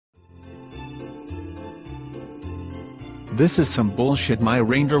This is some bullshit. My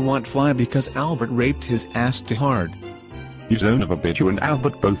reindeer won't fly because Albert raped his ass too hard. You son of a bitch, you and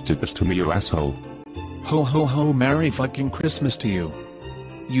Albert both did this to me, you asshole. Ho ho ho, Merry fucking Christmas to you.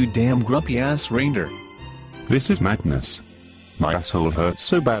 You damn grumpy ass reindeer. This is madness. My asshole hurts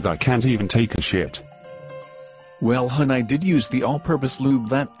so bad I can't even take a shit. Well hun, I did use the all-purpose lube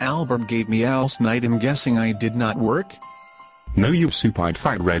that Albert gave me last night. I'm guessing I did not work? No, you supine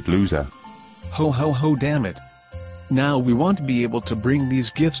fat red loser. Ho ho ho, damn it. Now we won't be able to bring these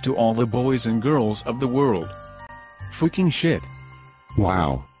gifts to all the boys and girls of the world. Fucking shit.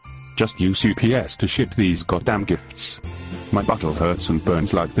 Wow. Just use UPS to ship these goddamn gifts. My butthole hurts and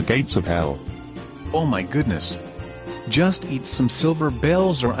burns like the gates of hell. Oh my goodness. Just eat some silver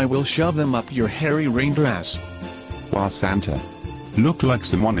bells or I will shove them up your hairy reindeer ass. Wow, Santa. Look like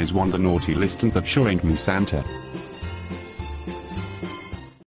someone is on the naughty list and that sure ain't me, Santa.